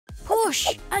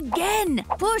Push! Again!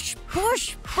 Push,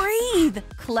 push, breathe!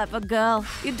 Clever girl.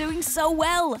 You're doing so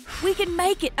well. We can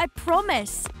make it, I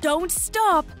promise. Don't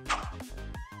stop.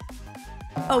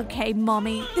 Okay,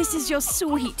 Mommy. This is your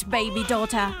sweet baby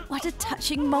daughter. What a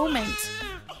touching moment.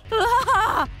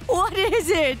 Ah! What is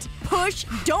it? Push,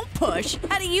 don't push.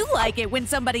 How do you like it when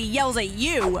somebody yells at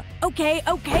you? Okay,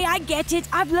 I get it.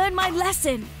 I've learned my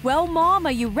lesson. Well, Mom,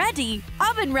 are you ready?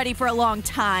 I've been ready for a long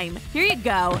time. Here you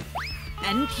go.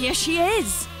 And here she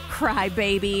is. Cry,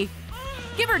 baby.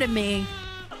 Give her to me.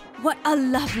 What a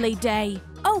lovely day.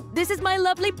 Oh, this is my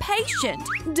lovely patient.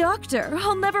 Doctor,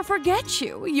 I'll never forget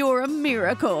you. You're a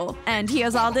miracle. And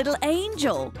here's our little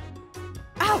angel.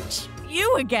 Ouch.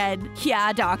 You again.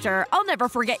 Yeah, doctor. I'll never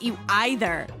forget you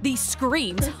either. These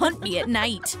screams haunt me at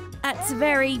night. That's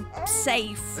very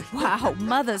safe. Wow,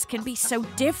 mothers can be so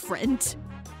different.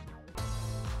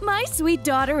 My sweet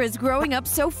daughter is growing up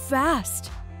so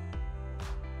fast.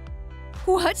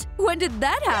 What? When did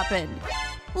that happen?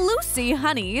 Lucy,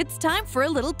 honey, it's time for a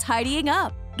little tidying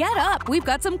up. Get up, we've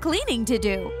got some cleaning to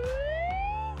do.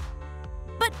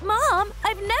 But Mom,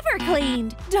 I've never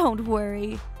cleaned. Don't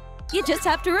worry. You just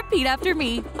have to repeat after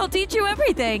me. I'll teach you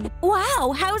everything.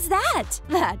 Wow, how's that?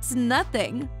 That's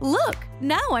nothing. Look,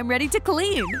 now I'm ready to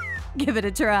clean. Give it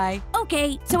a try.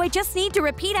 Okay, so I just need to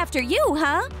repeat after you,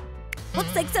 huh?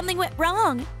 Looks like something went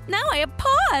wrong. Now I have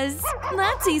paws.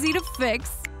 That's easy to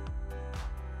fix.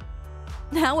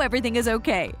 Now everything is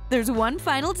okay. There's one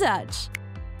final touch.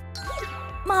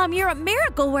 Mom, you're a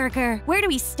miracle worker. Where do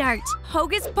we start?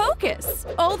 Hocus pocus.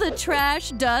 All the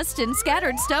trash, dust, and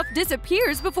scattered stuff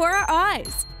disappears before our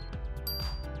eyes.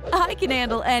 I can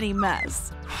handle any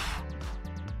mess.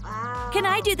 Can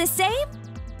I do the same?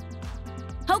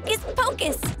 Hocus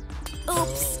pocus.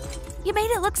 Oops. You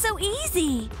made it look so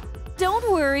easy.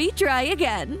 Don't worry, try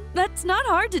again. That's not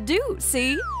hard to do,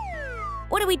 see?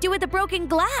 What do we do with the broken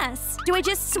glass? Do I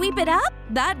just sweep it up?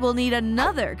 That will need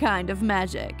another kind of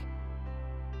magic.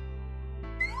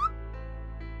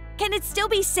 Can it still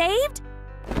be saved?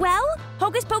 Well,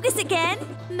 hocus pocus again?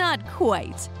 Not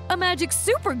quite. A magic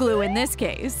superglue in this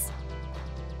case.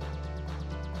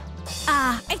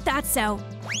 Ah, I thought so.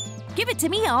 Give it to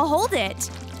me, I'll hold it.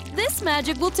 This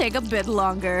magic will take a bit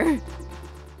longer.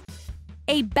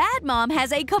 A bad mom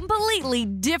has a completely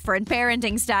different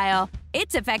parenting style.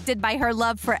 It's affected by her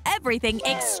love for everything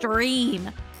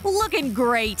extreme. Looking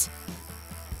great.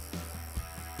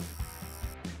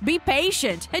 Be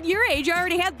patient. At your age, I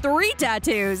already had 3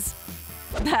 tattoos.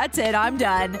 That's it, I'm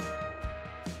done.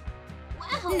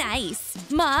 Wow. Nice.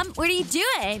 Mom, what are you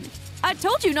doing? I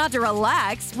told you not to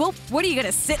relax. Well, what are you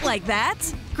gonna sit like that?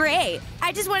 Great.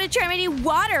 I just want to try my new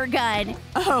water gun.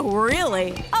 Oh,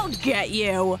 really? I'll get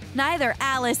you. Neither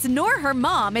Alice nor her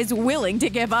mom is willing to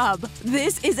give up.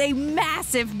 This is a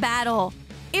massive battle.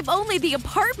 If only the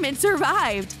apartment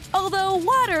survived. Although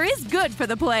water is good for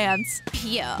the plants.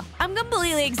 Phew. I'm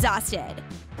completely exhausted.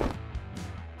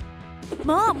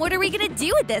 Mom, what are we gonna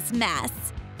do with this mess?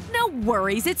 No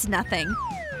worries, it's nothing.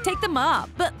 Take them up.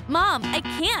 But, Mom, I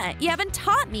can't. You haven't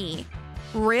taught me.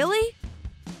 Really?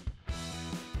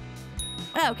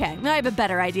 Okay, I have a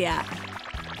better idea.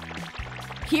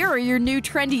 Here are your new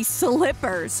trendy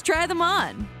slippers. Try them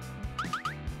on.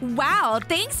 Wow,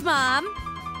 thanks, Mom!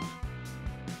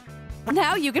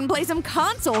 Now you can play some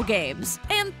console games.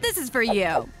 And this is for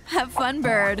you. Have fun,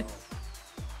 bird.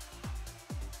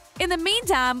 In the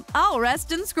meantime, I'll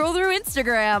rest and scroll through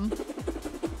Instagram.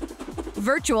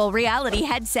 Virtual reality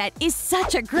headset is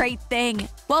such a great thing.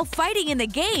 While fighting in the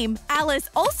game, Alice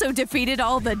also defeated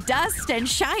all the dust and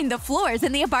shined the floors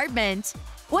in the apartment.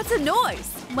 What's the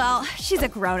noise? Well, she's a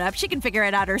grown-up. She can figure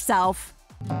it out herself.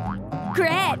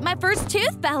 Great! My first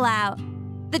tooth fell out.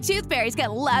 The tooth fairy's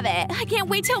gonna love it. I can't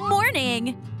wait till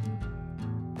morning.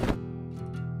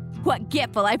 What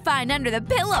gift will I find under the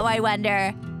pillow, I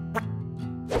wonder?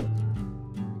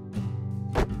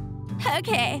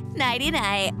 Okay,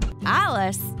 nighty-night.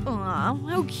 Alice! Aw,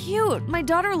 how cute! My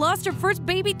daughter lost her first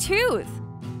baby tooth!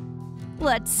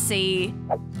 Let's see…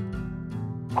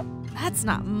 That's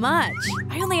not much.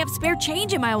 I only have spare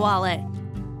change in my wallet.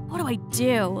 What do I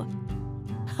do?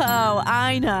 Oh,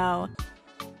 I know.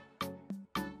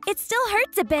 It still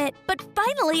hurts a bit, but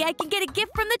finally I can get a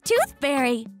gift from the tooth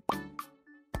fairy!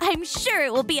 I'm sure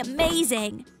it will be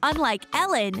amazing! Unlike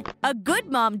Ellen, a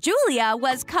good mom, Julia,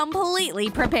 was completely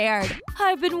prepared.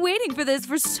 I've been waiting for this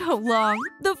for so long.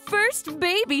 The first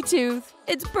baby tooth!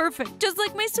 It's perfect, just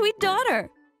like my sweet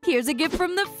daughter. Here's a gift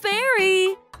from the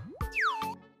fairy!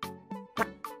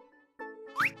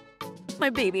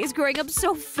 My baby is growing up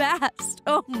so fast.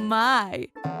 Oh my.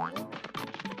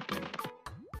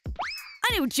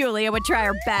 I knew Julia would try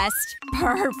her best.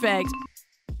 Perfect.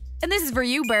 And this is for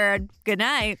you, Bird. Good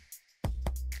night.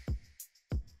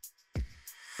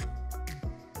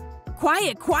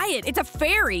 Quiet, quiet! It's a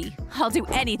fairy! I'll do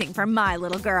anything for my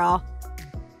little girl.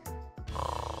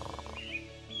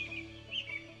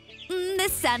 The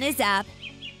sun is up.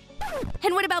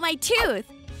 And what about my tooth?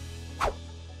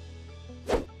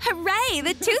 Hooray!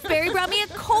 The tooth fairy brought me a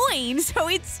coin, so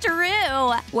it's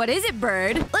true! What is it,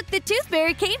 Bird? Look, the tooth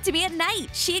fairy came to me at night.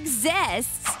 She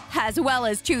exists! As well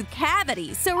as tooth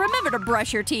cavities, so remember to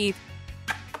brush your teeth.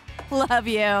 Love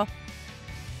you.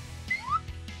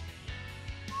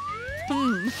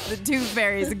 The tooth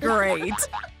fairy's great.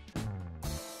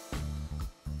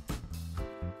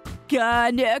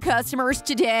 Got no customers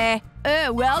today.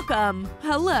 Oh, welcome.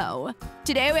 Hello.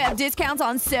 Today we have discounts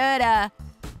on soda.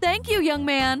 Thank you, young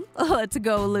man. Let's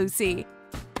go, Lucy.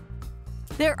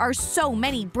 There are so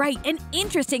many bright and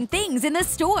interesting things in the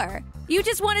store. You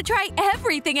just want to try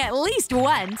everything at least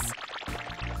once.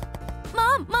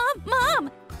 Mom! Mom!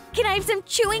 Mom! Can I have some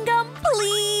chewing gum,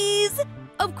 please?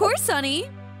 Of course, honey.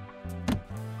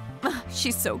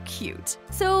 She's so cute.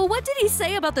 So what did he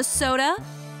say about the soda?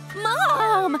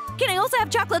 Mom! Can I also have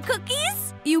chocolate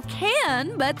cookies? You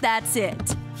can, but that's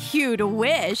it. You'd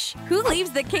wish. Who leaves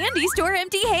the candy store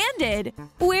empty-handed?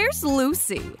 Where's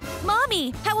Lucy?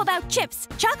 Mommy, how about chips,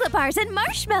 chocolate bars, and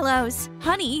marshmallows?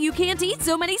 Honey, you can't eat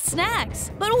so many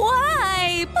snacks. But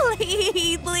why?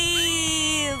 Please,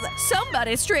 please.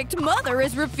 Somebody's strict mother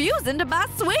is refusing to buy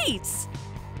sweets.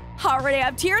 Already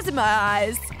have tears in my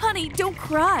eyes. Honey, don't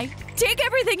cry. Take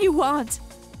everything you want.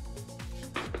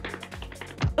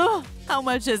 Ugh, how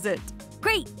much is it?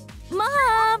 Great.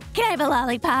 Mom, can I have a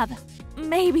lollipop?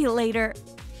 Maybe later.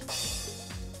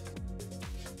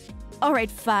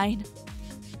 Alright, fine.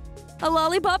 A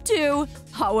lollipop too.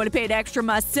 I would have paid extra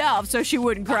myself so she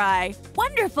wouldn't cry.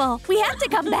 Wonderful. We have to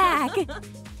come back.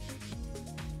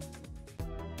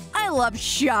 I love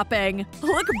shopping.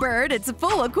 Look, Bird, it's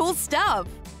full of cool stuff.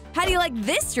 How do you like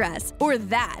this dress or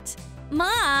that?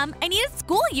 Mom, I need a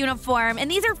school uniform and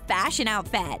these are fashion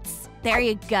outfits. There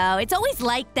you go. It's always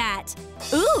like that.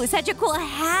 Ooh, such a cool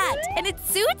hat! And it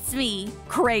suits me!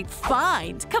 Great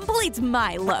find! Completes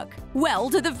my look. Well,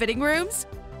 to the fitting rooms?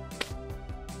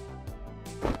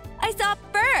 I saw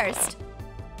first!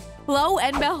 Lo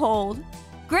and behold.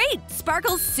 Great!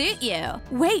 Sparkles suit you.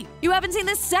 Wait, you haven't seen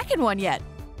the second one yet.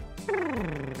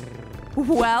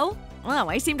 Well,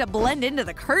 I seem to blend into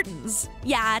the curtains.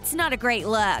 Yeah, it's not a great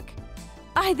look.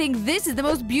 I think this is the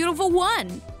most beautiful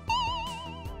one.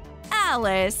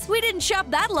 Alice, we didn't shop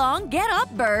that long. Get up,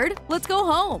 Bird. Let's go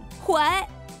home. What?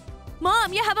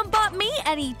 Mom, you haven't bought me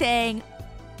anything.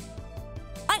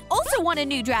 I also want a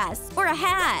new dress or a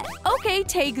hat. Okay,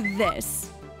 take this.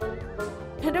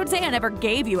 And don't say I never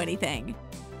gave you anything.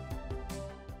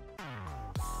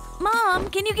 Mom,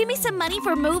 can you give me some money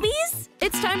for movies?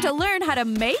 It's time to learn how to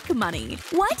make money.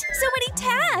 What? So many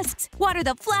tasks! Water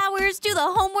the flowers, do the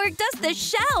homework, dust the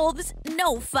shelves.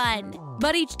 No fun.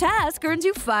 But each task earns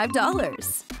you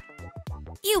 $5.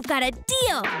 You've got a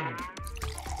deal!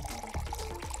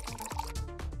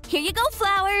 Here you go,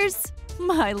 flowers!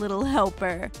 My little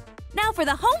helper. Now for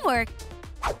the homework.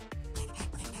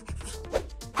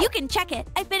 You can check it.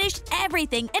 I finished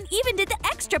everything and even did the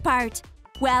extra part.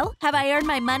 Well, have I earned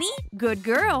my money? Good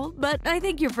girl, but I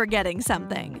think you're forgetting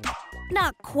something.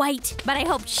 Not quite, but I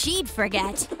hoped she'd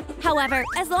forget. However,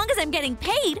 as long as I'm getting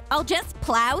paid, I'll just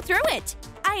plow through it.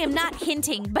 I am not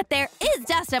hinting, but there is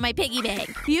dust on my piggy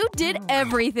bank. You did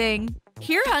everything.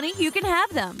 Here, honey, you can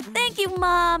have them. Thank you,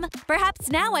 Mom. Perhaps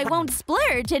now I won't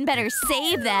splurge and better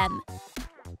save them.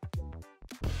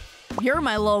 You're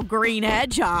my little green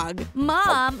hedgehog.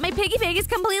 Mom, my piggy bank is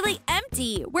completely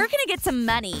empty. Where can I get some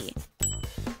money?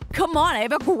 Come on, I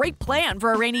have a great plan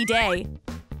for a rainy day.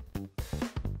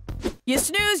 You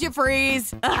snooze, you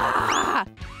freeze. Ah!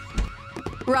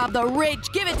 Rob the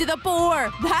rich, give it to the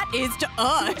poor. That is to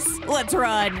us. Let's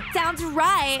run. Sounds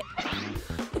right.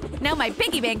 Now my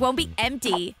piggy bank won't be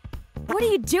empty. What are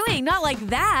you doing? Not like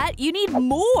that. You need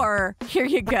more. Here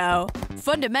you go.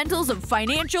 Fundamentals of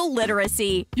financial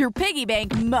literacy. Your piggy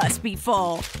bank must be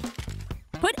full.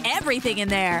 Put everything in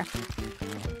there.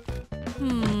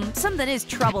 Something is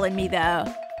troubling me, though.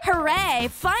 Hooray!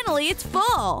 Finally, it's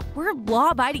full! We're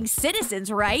law-abiding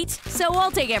citizens, right? So I'll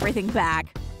take everything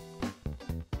back.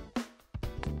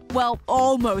 Well,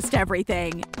 almost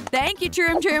everything. Thank you,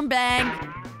 Troom Bank!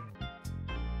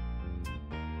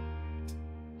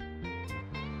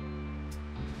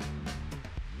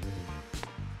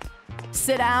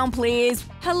 Sit down, please.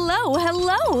 Hello,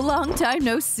 hello! Long time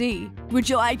no see. Would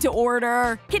you like to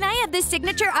order? Can I have the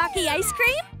signature Oki ice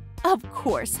cream? Of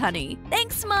course, honey.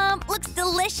 Thanks, Mom. Looks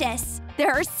delicious.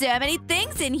 There are so many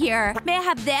things in here. May I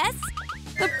have this?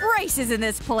 The prices in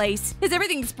this place. Is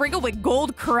everything sprinkled with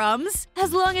gold crumbs?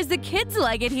 As long as the kids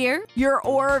like it here. Your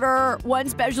order. 1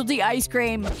 specialty ice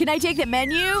cream. Can I take the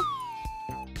menu?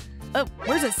 Oh,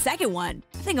 where's the second one?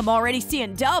 I think I'm already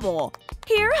seeing double.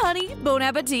 Here, honey. Bon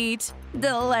appetit.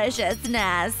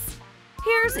 Deliciousness.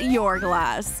 Here's your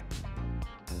glass.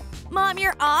 Mom,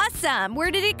 you're awesome.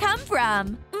 Where did it come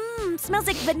from? Smells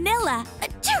like vanilla.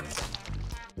 Achoo!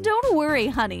 Don't worry,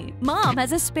 honey. Mom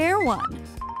has a spare one.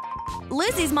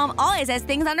 Lucy's mom always has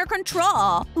things under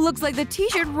control. Looks like the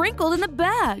t-shirt wrinkled in the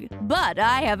bag. But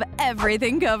I have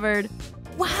everything covered.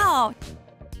 Wow!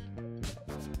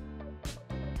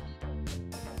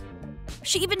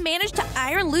 She even managed to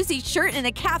iron Lucy's shirt in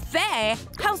a cafe.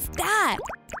 How's that?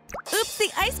 Oops,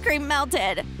 the ice cream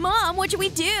melted. Mom, what should we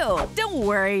do? Don't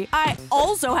worry. I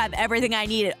also have everything I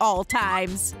need at all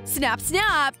times. Snap,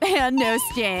 snap, and no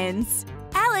stains.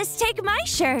 Alice, take my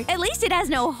shirt. At least it has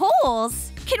no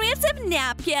holes. Can we have some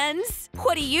napkins?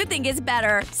 What do you think is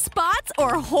better, spots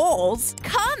or holes?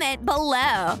 Comment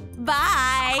below.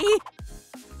 Bye!